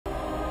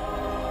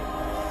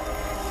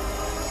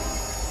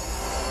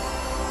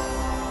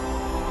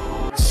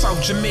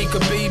South Jamaica,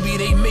 baby,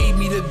 they made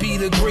me to be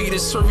the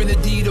greatest. Serving the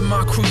deed of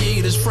my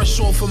creators, fresh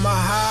off of my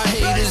high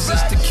haters.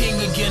 It's the king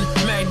again,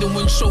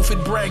 Magdalene,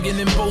 Shofit, bragging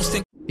and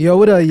boasting. Yo,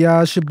 what up,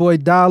 y'all? It's your boy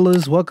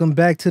Dollars. Welcome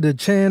back to the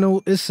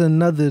channel. It's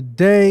another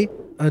day,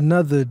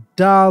 another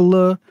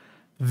dollar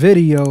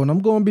video, and I'm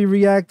going to be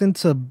reacting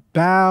to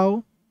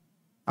Bao.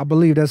 I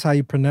believe that's how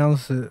you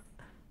pronounce it.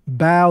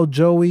 Bao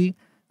Joey,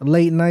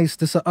 Late Nights.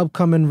 This is an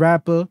upcoming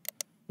rapper.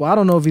 Well, I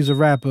don't know if he's a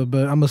rapper,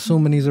 but I'm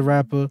assuming he's a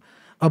rapper.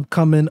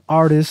 Upcoming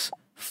artist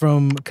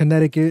from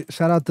Connecticut.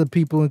 Shout out to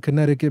people in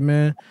Connecticut,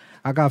 man.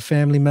 I got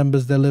family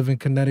members that live in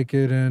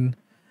Connecticut, and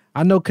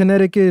I know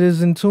Connecticut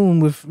is in tune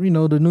with, you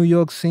know, the New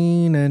York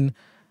scene, and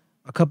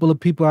a couple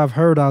of people I've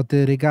heard out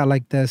there, they got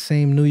like that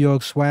same New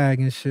York swag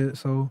and shit.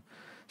 So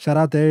shout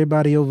out to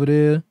everybody over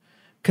there.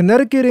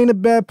 Connecticut ain't a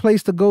bad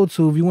place to go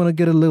to if you want to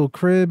get a little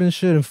crib and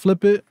shit and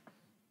flip it.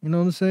 You know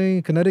what I'm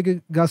saying?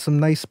 Connecticut got some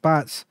nice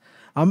spots.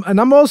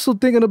 And I'm also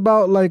thinking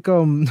about like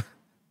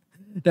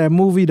that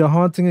movie, The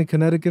Haunting in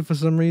Connecticut, for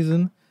some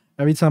reason.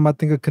 Every time I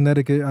think of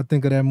Connecticut, I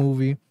think of that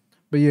movie.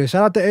 But yeah,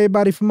 shout out to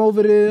everybody from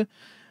over there.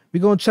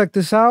 We gonna check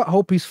this out.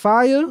 Hope he's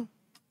fire.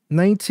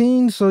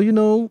 19. So, you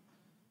know,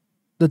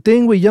 the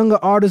thing with younger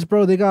artists,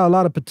 bro, they got a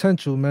lot of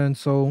potential, man.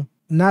 So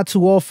not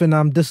too often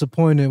I'm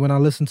disappointed when I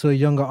listen to a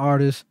younger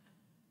artist.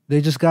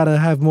 They just gotta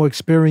have more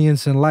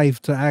experience in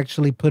life to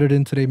actually put it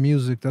into their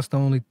music. That's the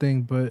only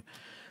thing. But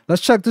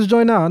let's check this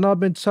joint out. I know I've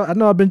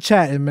been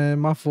chatting, man.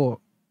 My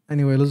fault.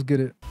 Anyway, let's get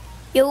it.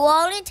 You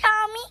want it,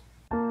 Tommy?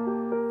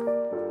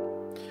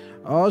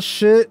 Oh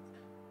shit.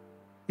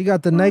 He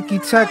got the Nike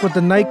Tech with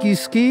the Nike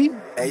ski.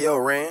 Hey yo,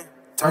 Ren.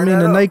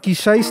 The Nike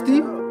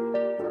Shiesty.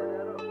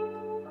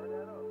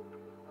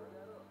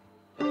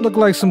 Look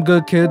like some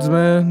good kids,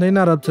 man. They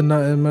not up to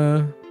nothing,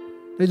 man.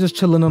 They just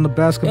chilling on the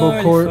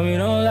basketball court. All these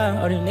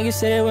niggas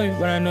say they with me,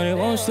 but I know they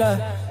won't slide.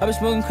 I been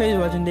smoking crazy,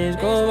 watching days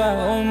go by.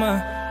 Oh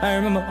my, I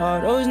remember all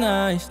those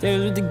nights. They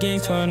was with the gang,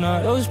 touring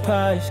all those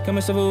pies. Got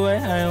myself away,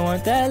 I didn't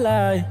want that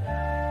lie.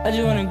 I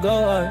just wanna go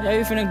up, yeah,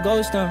 we finna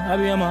ghost them. I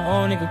be on my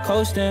own, nigga,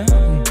 coasting.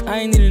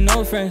 I ain't needing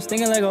no friends,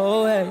 thinking like an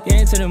old head.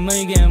 Getting to the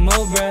money, getting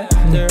more bread.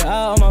 They're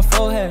out on my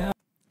forehead.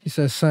 He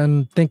said,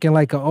 son, thinking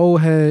like an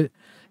old head.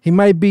 He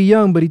might be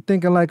young, but he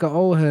thinking like an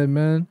old head,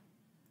 man.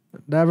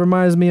 That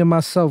reminds me of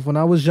myself. When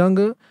I was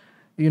younger,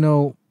 you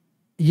know,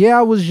 yeah,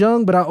 I was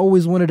young, but I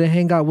always wanted to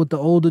hang out with the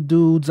older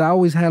dudes. I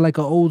always had like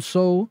an old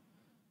soul.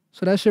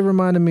 So that shit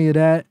reminded me of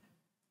that.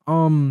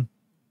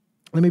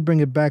 Let me bring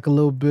it back a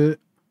little bit.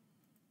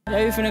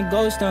 Yeah, we finna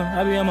ghost them.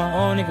 I be on my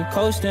own, nigga,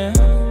 coasting.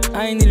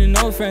 I ain't needing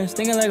no friends,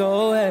 thinking like an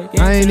old head.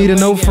 I ain't needing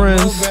no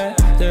friends.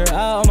 They're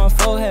out on my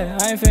forehead.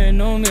 I ain't fearing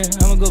no man.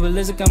 I'ma go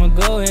ballistic, I'ma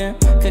go in.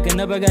 Cooking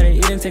up, I gotta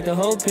eat and take the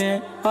whole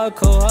pan. Hard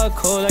cold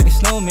like a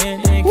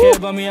snowman. They ain't care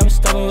about me, I'm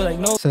stubborn with like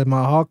no. Said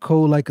my heart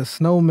cold like a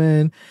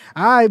snowman.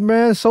 All right,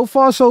 man. So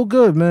far, so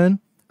good,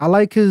 man. I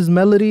like his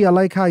melody. I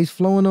like how he's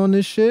flowing on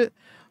this shit.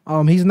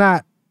 He's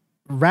not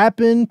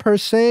rapping per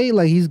se.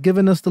 Like, he's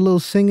giving us the little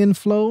singing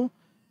flow.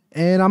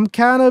 And I'm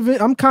kind of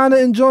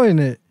enjoying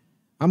it.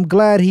 I'm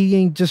glad he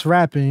ain't just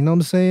rapping, you know what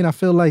I'm saying? I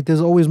feel like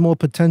there's always more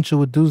potential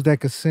with dudes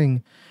that could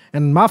sing.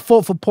 And my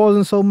fault for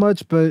pausing so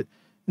much, but, you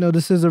know,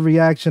 this is a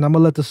reaction. I'm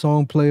going to let the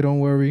song play, don't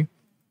worry.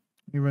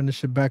 Let me run this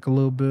shit back a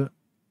little bit.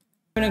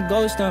 Finna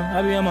ghost them.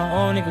 I be on my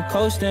own, nigga,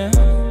 coasting.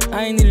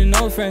 I ain't needing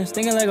no friends,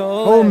 thinking like an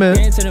old man.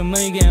 Getting to the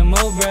money, getting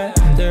more bread.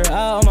 They're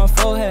out on my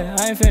forehead.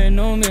 I ain't fearing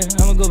no man.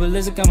 I'ma go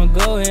ballistic, I'ma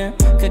go in.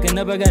 Cooking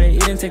up, I gotta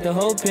eat and take the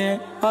whole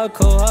pan. Hard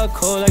cold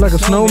like a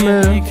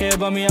snowman. They ain't care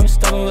about me, I'm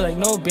stubborn with like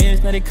no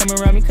bands. Now they come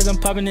around me cause I'm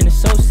popping and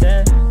it's so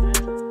sad.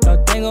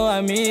 No tengo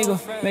amigo,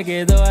 me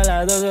quedo a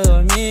la dos de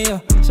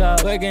dormido. So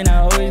I work and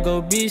I always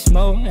go beast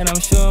mode, and I'm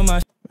sure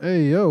my.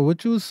 Hey yo,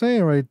 what you was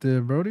saying right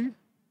there, Brody?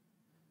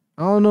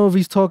 I don't know if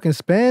he's talking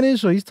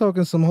Spanish or he's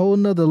talking some whole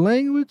nother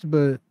language,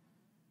 but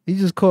he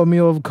just caught me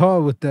off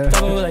guard with that.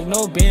 Like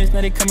no bands,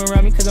 now they come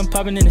around me cause I'm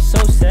popping and it's so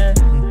sad.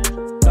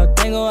 No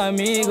tengo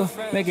amigo,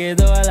 me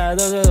quedo a la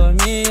dos de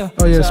dormido.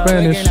 Oh yeah,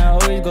 Spanish. I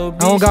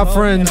don't got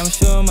friends. I'm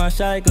sure my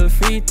shot like a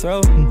free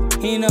throw.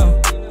 He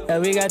know that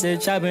we got the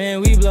chopper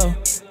and we blow.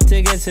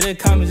 To get to the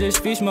comments, it's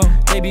speech mode.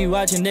 They be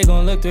watching, they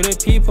gon' look through the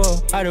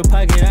peephole. Out of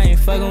pocket, I ain't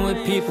fucking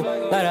with people.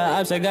 Lot of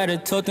ops, I gotta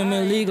tote them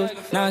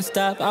illegals.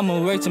 Non-stop,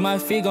 I'ma work till my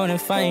feet gone.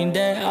 If I ain't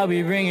dead, I'll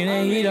be bringing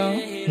the heat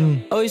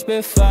on. Always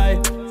spit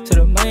fire, to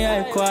the money I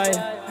acquire.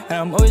 And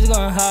I'm always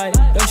gonna hide,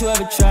 don't you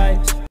ever try.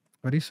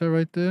 What he said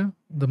right there?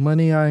 The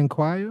money I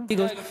inquire?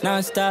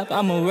 Non-stop,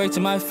 I'ma work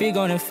till my feet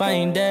gone. If I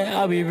ain't dead,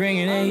 I'll be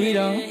bringing the heat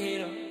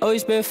on.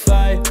 Always spit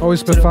fire, always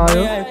spit fire. To the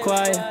money I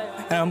acquire.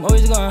 And I'm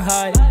always gonna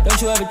hide,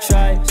 don't you ever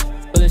try.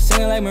 Well, it's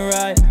singing like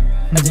Mariah,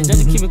 I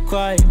just to keep it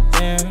quiet,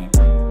 damn.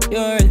 You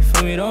ain't ready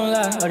for me, don't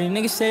lie. All these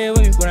niggas say it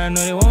with me, but I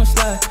know they won't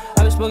slide.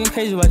 I been smoking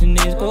crazy, watching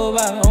niggas go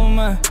by, oh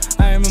my.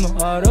 I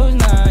remember all those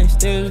nights,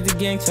 they was with the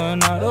gang,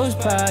 touring all those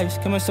pies.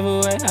 Kept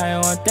myself away, I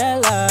didn't want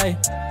that lie.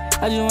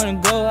 I just wanna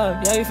go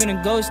up, yeah, we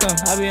finna ghost them.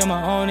 I be on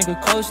my own, nigga,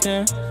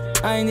 coasting.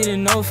 I ain't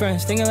needing no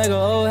friends, thinking like an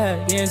old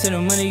hat. Getting to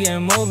the money,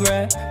 getting more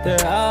bread.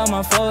 They're all on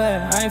my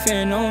forehead. I ain't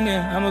fearing no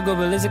man. I'ma go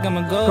ballistic,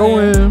 I'ma go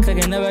in.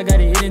 Cooking up, I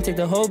gotta eat and take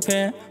the whole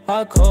pan.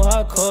 Hot cold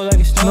like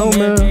a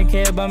snowman. Didn't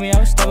care about me, I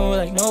was stubborn with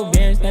like no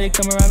bands. Now they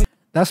come around me.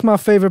 That's my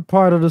favorite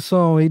part of the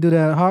song. He do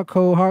that hot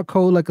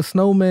cold like a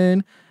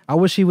snowman. I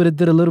wish he would have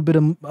did a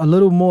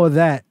little more of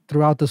that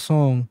throughout the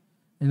song.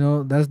 You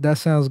know, that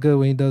sounds good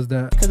when he does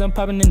that. Cause I'm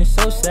popping in it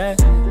so sad.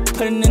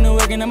 Putting in the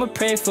work and I'ma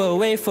pray for it,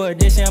 wait for it.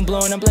 They say I'm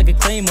blowing up like a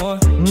claymore.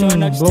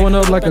 Blowing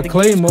up like a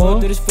claymore.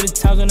 Do this for the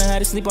times when I had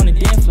to sleep on the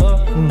damn floor.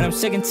 And I'm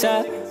sick and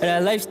tired of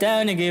that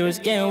lifestyle, nigga, it was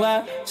getting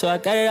wild. So I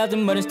got it out the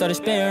mud and started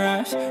spinning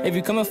rhymes. If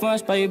you coming from a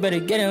spot, you better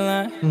get in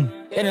line.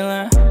 Get in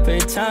line, put your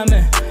time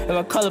in. If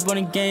I call up on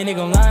the game, they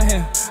gon' line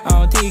him. I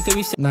don't think he could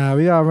be. Nah,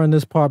 we gotta run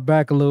this part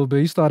back a little bit.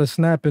 He started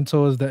snapping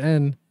towards the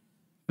end.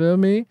 Feel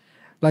me?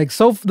 Like,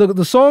 so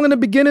the song in the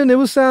beginning, it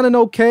was sounding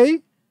okay.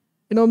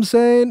 You know what I'm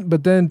saying?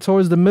 But then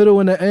towards the middle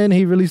and the end,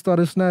 he really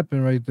started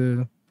snapping right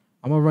there.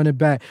 I'm gonna run it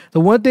back. The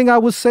one thing I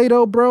would say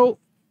though, bro,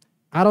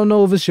 I don't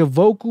know if it's your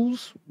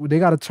vocals. They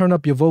gotta turn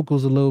up your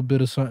vocals a little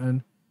bit or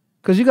something.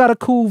 Cause you got a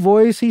cool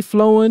voice, he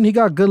flowing, he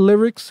got good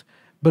lyrics,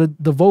 but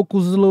the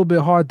vocals is a little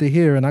bit hard to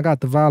hear, and I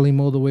got the volume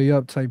all the way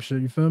up type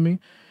shit, you feel me?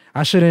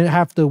 I shouldn't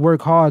have to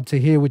work hard to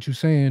hear what you're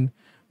saying.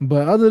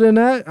 But other than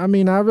that, I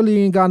mean, I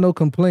really ain't got no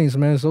complaints,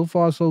 man. So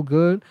far, so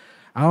good.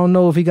 I don't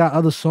know if he got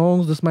other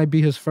songs. This might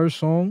be his first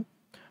song.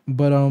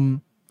 But,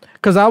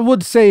 because I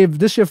would say if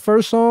this your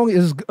first song,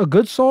 is a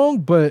good song,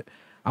 but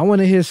I want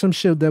to hear some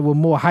shit that with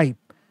more hype.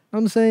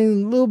 I'm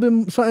saying a little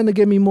bit, something to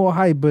get me more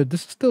hype, but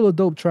this is still a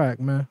dope track,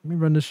 man. Let me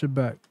run this shit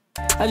back.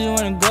 I just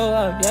wanna go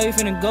up, yeah, you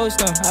finna ghost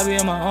them. I be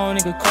on my own,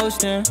 nigga,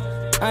 coasting.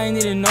 I ain't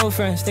needing no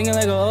friends, thinking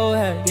like an old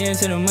hat. Getting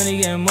to the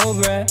money, getting more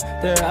bread.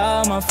 They're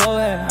all on my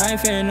forehead. I ain't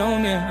fearing no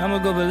man. I'ma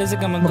go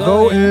ballistic, I'ma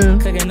go in.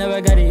 Cooking up,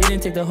 I gotta eat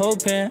and take the whole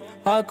pan.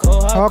 Hot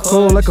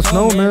cold like a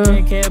snowman.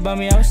 Didn't care about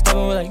me, I was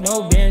stubborn with like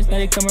no bands. Now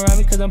they come around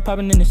me cause I'm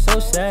popping in it so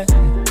sad.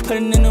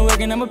 Putting in the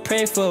work and I'ma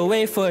pray for it,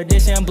 wait for it. They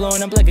say I'm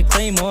blowing up like a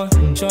claymore.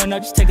 Showing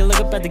up, just take a look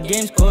up at the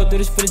game score. Do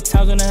this for the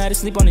times when I had to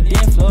sleep on the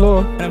damn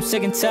floor. And I'm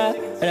sick and tired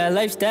of that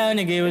lifestyle,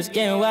 nigga, it was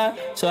getting wild.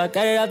 So I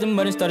got it out the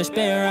mud and started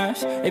spinning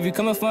rhymes. If you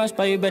coming from a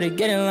spot, you better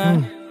get in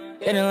line.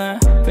 Get in line,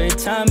 put your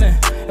time in.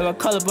 If I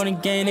call up on the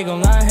game, they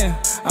gon' line him.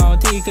 I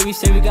don't think he could be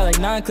safe, we got like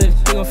 9 clips.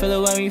 He gon' feel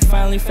it when we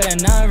finally fed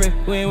that 9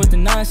 rip. We ain't with the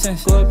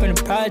nonsense, go up in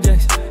the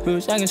projects. We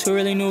was youngins who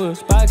really knew it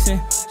was boxing.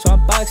 So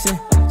I'm boxing,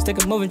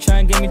 stick a moving, try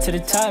and get me to the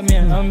top,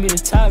 man. I'ma be the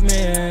top,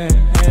 man,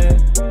 yeah.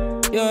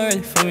 You don't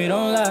really feel me,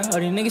 don't lie. All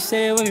these niggas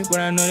say they with me, but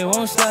I know they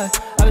won't slide.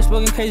 I been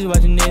smoking crazy,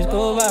 watching niggas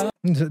go by.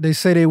 They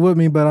say they with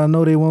me, but I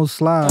know they won't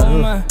slide. Oh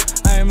my,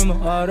 I remember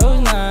all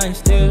those nights.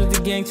 Still with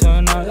the gang,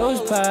 turn all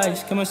those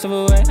pies. Get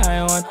myself away, I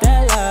don't want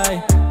that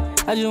life.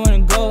 I just wanna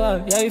go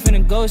up, yeah, you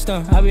finna ghost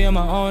them. I be on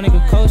my own,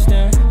 nigga,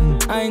 coasting.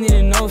 I ain't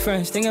needing no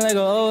friends, thinking like an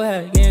old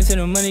hat. Getting to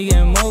the money,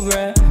 getting more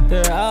bread.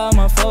 They're all on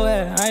my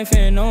forehead, I ain't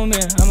fearing no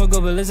man. I'ma go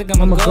ballistic,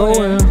 I'ma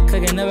go in.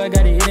 Cooking up, I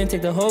gotta eat and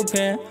take the whole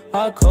pan.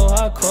 Hot cold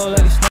like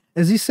a snow.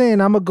 Is he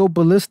saying I'ma go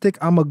ballistic,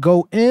 I'ma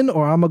go in,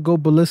 or I'ma go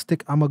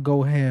ballistic, I'ma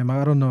go ham?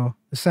 I don't know.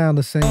 It sound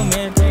the same.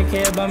 Man, didn't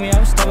care about me, I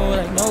was stubborn with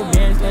like no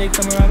bands. Now they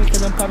come around me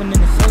cause I'm popping in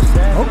the so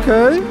sad.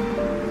 Okay.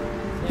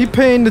 He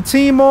paying the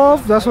team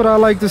off. That's what I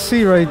like to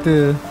see right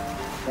there.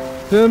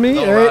 Feel me?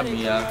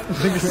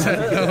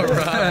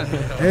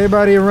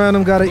 Everybody around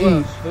him gotta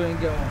eat.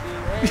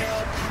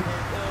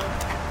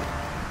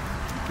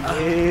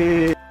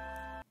 Yeah.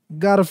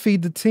 Gotta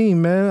feed the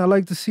team, man. I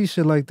like to see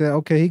shit like that.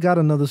 Okay, he got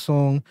another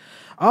song.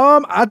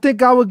 I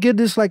think I would give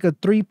this like a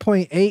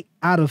 3.8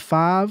 out of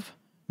 5.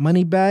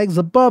 Money bags,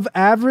 above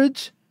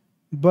average,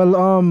 but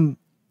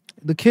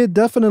the kid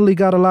definitely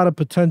got a lot of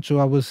potential,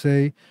 I would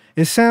say.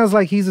 It sounds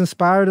like he's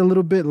inspired a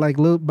little bit like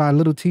by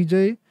Little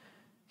TJ.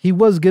 He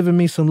was giving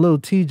me some Little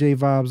TJ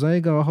vibes. I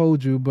ain't gonna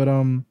hold you, but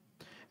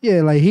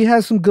yeah, like he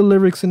has some good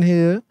lyrics in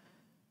here.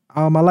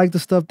 I like the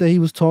stuff that he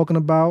was talking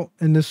about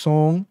in this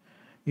song.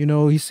 You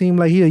know, he seemed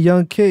like he a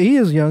young kid. He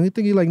is young. I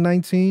think he's like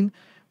 19,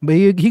 but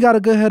he got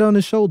a good head on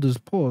his shoulders.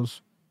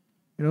 Pause.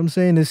 You know what I'm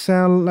saying? It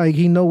sounds like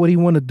he know what he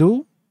want to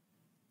do.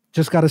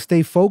 Just got to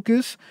stay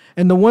focused.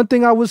 And the one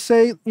thing I would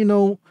say, you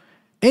know,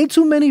 ain't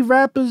too many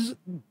rappers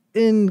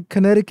in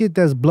Connecticut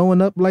that's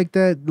blowing up like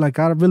that. Like,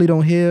 I really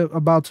don't hear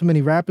about too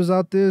many rappers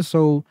out there.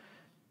 So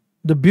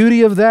the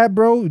beauty of that,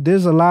 bro,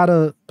 there's a lot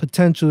of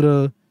potential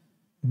to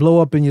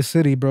blow up in your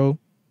city, bro.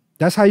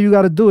 That's how you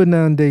got to do it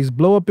nowadays.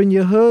 Blow up in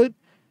your hood.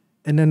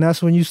 And then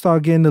that's when you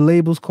start getting the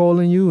labels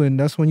calling you. And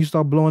that's when you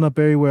start blowing up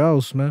everywhere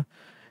else, man.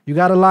 You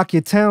got to lock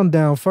your town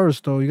down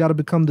first, though. You got to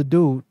become the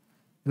dude.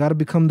 You got to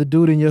become the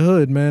dude in your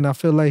hood, man. I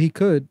feel like he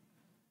could.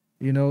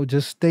 You know,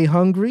 just stay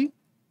hungry.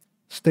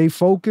 Stay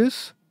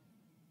focused.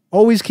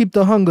 Always keep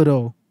the hunger,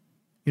 though.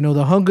 You know,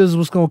 the hunger is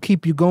what's going to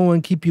keep you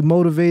going, keep you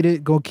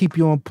motivated, going to keep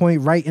you on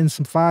point, right in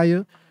some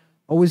fire.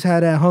 Always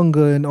had that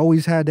hunger and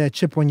always had that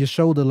chip on your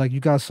shoulder like you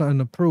got something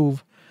to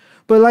prove.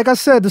 But like I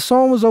said, the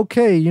song was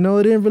okay. You know,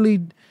 it didn't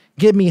really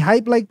get me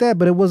hype like that,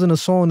 but it wasn't a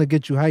song to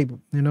get you hype,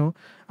 you know?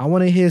 I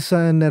want to hear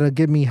something that'll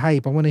get me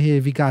hype. I want to hear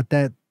if he got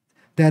that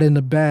that in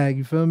the bag.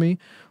 You feel me?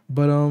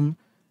 But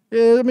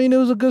yeah, I mean, it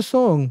was a good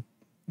song,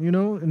 you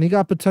know, and he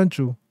got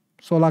potential.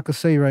 That's all I could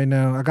say right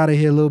now. I gotta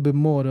hear a little bit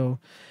more though.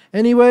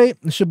 Anyway,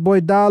 it's your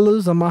boy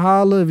Dollars. I'm a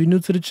holla. If you're new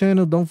to the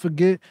channel, don't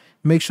forget,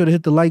 make sure to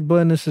hit the like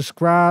button and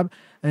subscribe.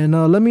 And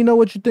let me know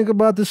what you think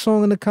about this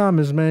song in the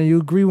comments, man. You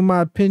agree with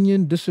my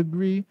opinion?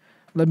 Disagree?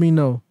 Let me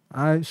know.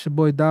 All right, it's your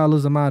boy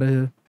Dollars. I'm out of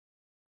here.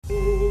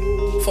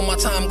 For my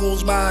time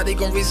goes by, they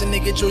gon' raise a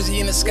nigga jersey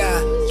in the sky.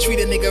 Treat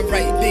a nigga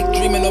right, big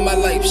dreaming on my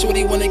life.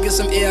 Shorty wanna get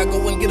some air, I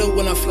go and get her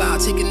when I fly.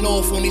 Taking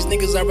off on these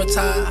niggas I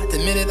retire. The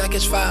minute I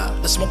catch fire,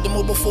 I smoked them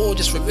all before,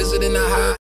 just revisiting the high.